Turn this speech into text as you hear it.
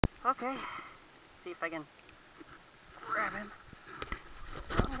Okay, see if I can grab him.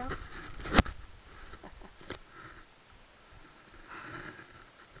 Oh, no.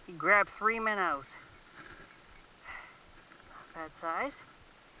 He grabbed 3 minnows. Not bad size.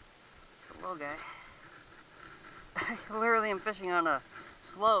 It's a little guy. I literally am fishing on a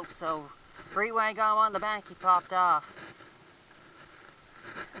slope, so right when I got him on the bank, he popped off.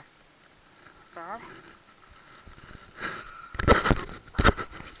 Bad.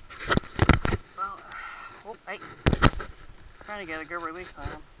 Well, oh, hey. Trying to get a good release on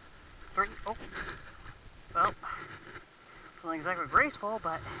him. 3. Oh. Well, wasn't exactly graceful,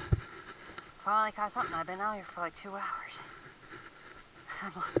 but finally caught something. I've been out here for like 2 hours.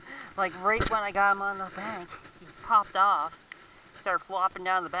 Like right when I got him on the bank, he popped off, started flopping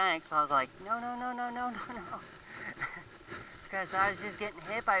down the bank, so I was like, no. Because I was just getting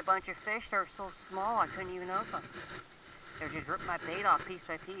hit by a bunch of fish that were so small I couldn't even hook them. They were just ripping my bait off piece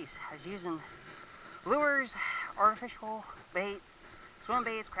by piece. I was using lures, artificial baits, swim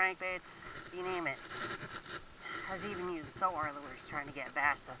baits, crankbaits, you name it. I was even using saltwater lures trying to get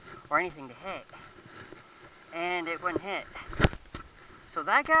bass or anything to hit. And it wouldn't hit. So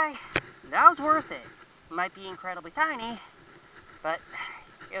that guy, that was worth it. Might be incredibly tiny, but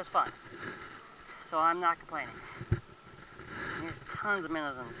it was fun. So I'm not complaining. There's tons of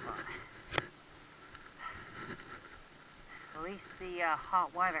minnows in this pond. At least the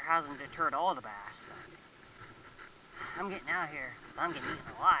hot weather hasn't deterred all the bass. But I'm getting out here because I'm getting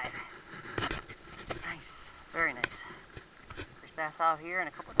eaten alive. Nice. Very nice. First bass out here in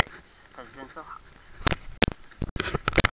a couple of days because it's been so hot.